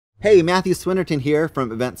Hey, Matthew Swinnerton here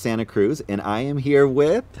from Events Santa Cruz, and I am here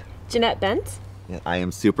with Jeanette Bent. I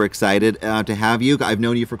am super excited to have you. I've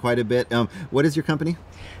known you for quite a bit. What is your company?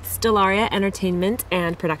 Stellaria Entertainment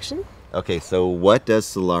and Production. Okay, so what does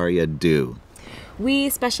Stellaria do? We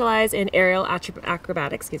specialize in aerial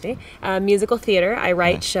acrobatics, musical theater. I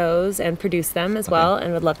write shows and produce them as well,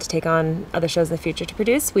 and would love to take on other shows in the future to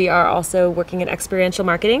produce. We are also working in experiential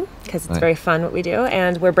marketing because it's very fun what we do,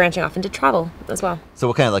 and we're branching off into travel as well. So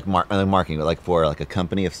what kind of marketing, like for like a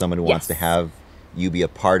company, if someone wants to have you be a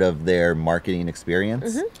part of their marketing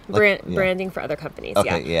experience? Branding for other companies.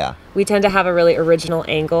 Okay, yeah. We tend to have a really original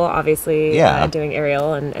angle, obviously, doing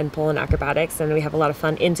aerial and pole and acrobatics, and we have a lot of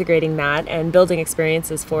fun integrating that and building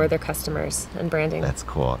experiences for their customers and branding. That's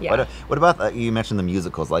cool. Yeah. What about, you mentioned the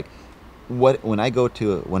musicals, like when I go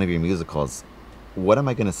to one of your musicals, what am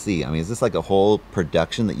I going to see? I mean, is this like a whole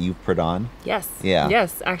production that you've put on? Yes. Yeah.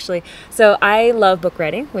 Yes, actually. So I love book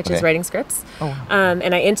writing, which is writing scripts. Oh, wow.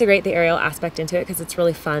 And I integrate the aerial aspect into it because it's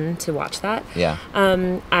really fun to watch that. Yeah.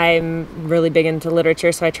 I'm really big into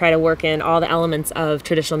literature, so I try to work in all the elements of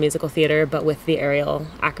traditional musical theater, but with the aerial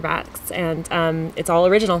acrobatics. And it's all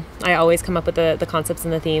original. I always come up with the concepts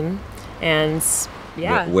and the theme. And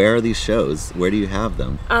yeah. Where are these shows? Where do you have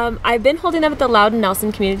them? I've been holding them at the Loudon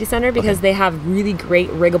Nelson Community Center because they have really great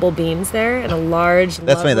riggable beams there and a large.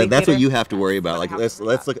 That's funny. That's what you have to worry about. Like, let's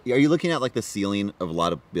look. Are you looking at like the ceiling of a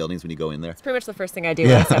lot of buildings when you go in there? It's pretty much the first thing I do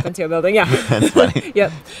when I step into a building. Yeah. That's funny.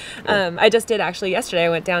 Yep. I just did actually yesterday. I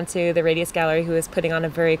went down to the Radius Gallery, who is putting on a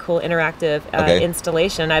very cool interactive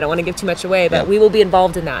installation. I don't want to give too much away, but we will be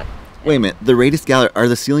involved in that. Wait a minute, the Radius Gallery, are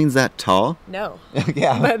the ceilings that tall? No.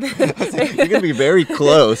 Yeah. You're going to be very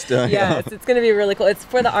close. Yes, it's going to be really cool. It's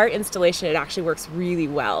for the art installation. It actually works really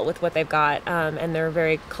well with what they've got, and they're a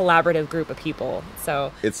very collaborative group of people.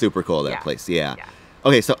 So it's super cool, that place. Yeah.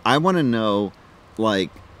 Okay, so I want to know, like,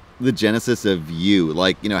 the genesis of you,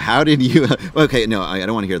 like, you know, how did you, okay, no, I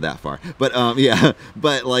don't want to hear that far, but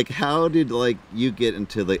but like, how did like you get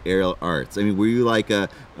into the aerial arts? I mean, were you like a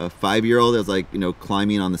 5-year-old that was like, you know,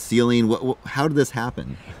 climbing on the ceiling? How did this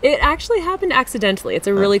happen? It actually happened accidentally. It's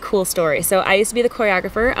a really cool story. So I used to be the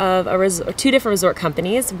choreographer of two different resort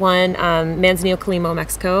companies. One, Manzanillo, Colima,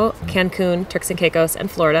 Mexico, Cancun, Turks and Caicos,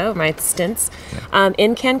 and Florida, my stints.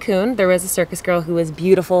 In Cancun, there was a circus girl who was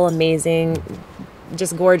beautiful, amazing,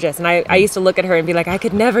 just gorgeous, and I used to look at her and be like, I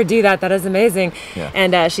could never do that. That is amazing.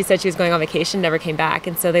 And she said she was going on vacation, never came back,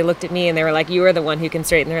 and so they looked at me and they were like, you are the one who can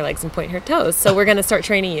straighten her legs and point her toes, so we're going to start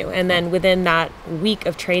training you. And then within that week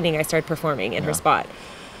of training, I started performing in her spot.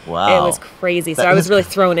 Wow. It was crazy. So I was really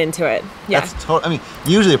thrown into it. Yeah. That's I mean,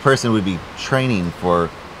 usually a person would be training for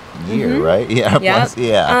a year, right? Yeah. Yep.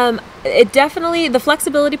 Plus, it definitely, the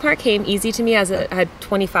flexibility part came easy to me as I had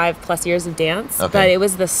 25 plus years of dance, but it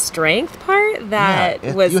was the strength part that was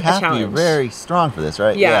a challenge. You have to be very strong for this,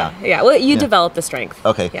 right? Yeah. Well, you develop the strength.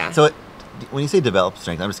 Okay. Yeah. So when you say develop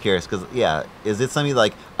strength, I'm just curious because, is it something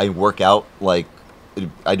like I work out, like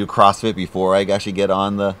I do CrossFit before I actually get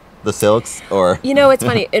on the silks, or? You know, it's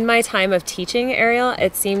funny. In my time of teaching aerial,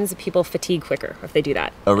 it seems people fatigue quicker if they do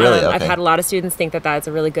that. Oh, really? I've had a lot of students think that that's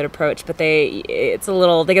a really good approach, but they get a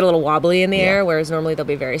little wobbly in the air, whereas normally they'll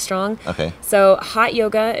be very strong. Okay. So hot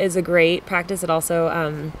yoga is a great practice. It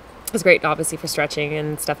also is great, obviously, for stretching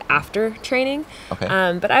and stuff after training. Okay.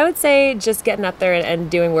 But I would say just getting up there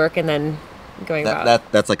and doing work and then going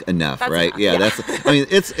about. That's like enough, right? Enough, that's. I mean,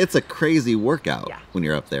 it's a crazy workout when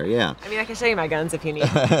you're up there. Yeah. I mean, I can show you my guns if you need.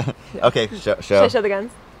 Okay, show. Should I show the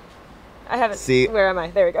guns? I haven't. See, where am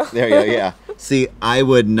I? There we go. There you go. Yeah. See, I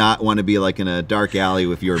would not want to be like in a dark alley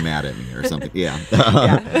if you were mad at me or something. Yeah.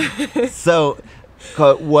 So,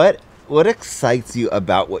 what excites you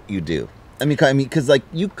about what you do? I mean, because like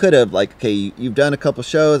you could have you've done a couple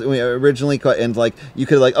shows originally, and like you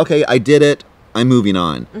could have okay, I did it. I'm moving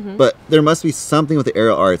on. But there must be something with the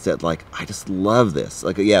aerial arts that like, I just love this.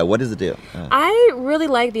 Like, what does it do? I really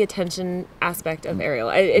like the attention aspect of aerial.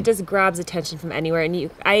 It just grabs attention from anywhere.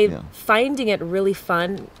 And finding it really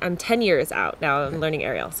fun. I'm 10 years out now. I'm learning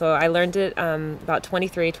aerial. So I learned it about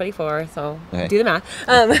 23, 24. So do the math.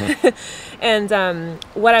 And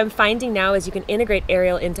what I'm finding now is you can integrate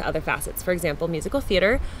aerial into other facets. For example, musical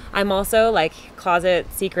theater. I'm also like closet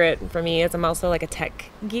secret for me is I'm also like a tech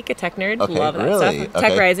geek, a tech nerd. Love that stuff.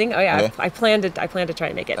 Tech Rising. Oh yeah, I plan to try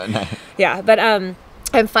and make it. Yeah, but I'm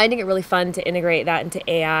finding it really fun to integrate that into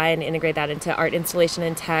AI and integrate that into art installation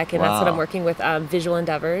and tech, and that's what I'm working with Visual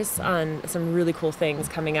Endeavors on some really cool things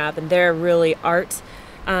coming up, and they're really art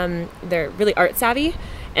savvy,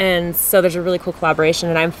 And so there's a really cool collaboration,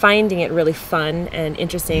 and I'm finding it really fun and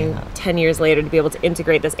interesting 10 years later to be able to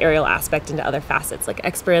integrate this aerial aspect into other facets, like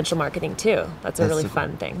experiential marketing too. That's a really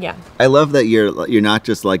fun thing. Yeah. I love that you're not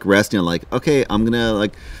just like resting on like, okay, I'm gonna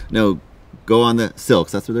like, go on the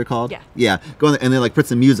silks. That's what they're called. Yeah. Yeah. Go on and then like put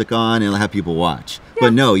some music on and have people watch. Yeah.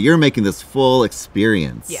 But no, you're making this full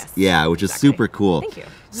experience. Yes. Yeah, which is super cool. Thank you.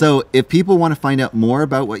 So if people want to find out more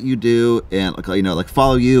about what you do and like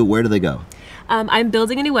follow you, where do they go? I'm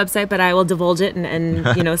building a new website, but I will divulge it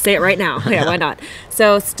and say it right now. Yeah, why not?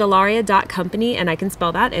 So Stellaria.company, and I can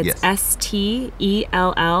spell that. It's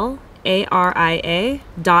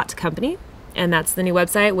STELLARIA.company. And that's the new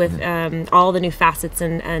website with all the new facets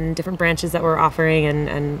and different branches that we're offering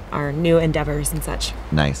and our new endeavors and such.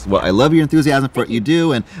 Nice. Well, I love your enthusiasm for what you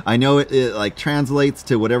do, and I know it like translates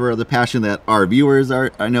to whatever other passion that our viewers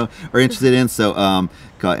are interested in. So,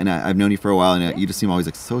 and I've known you for a while, and you just seem always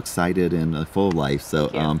like so excited and full of life. So,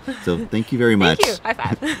 so thank you very much. Thank you. High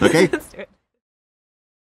five. Okay. Let's do it.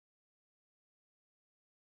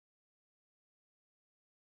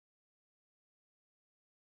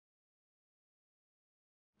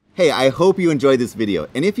 Hey, I hope you enjoyed this video,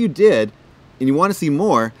 and if you did, and you want to see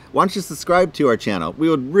more, why don't you subscribe to our channel? We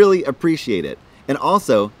would really appreciate it. And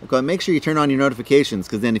also, make sure you turn on your notifications,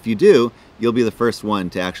 because then if you do, you'll be the first one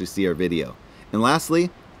to actually see our video. And lastly,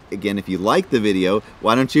 again, if you like the video,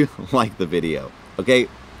 why don't you like the video? Okay,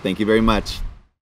 thank you very much.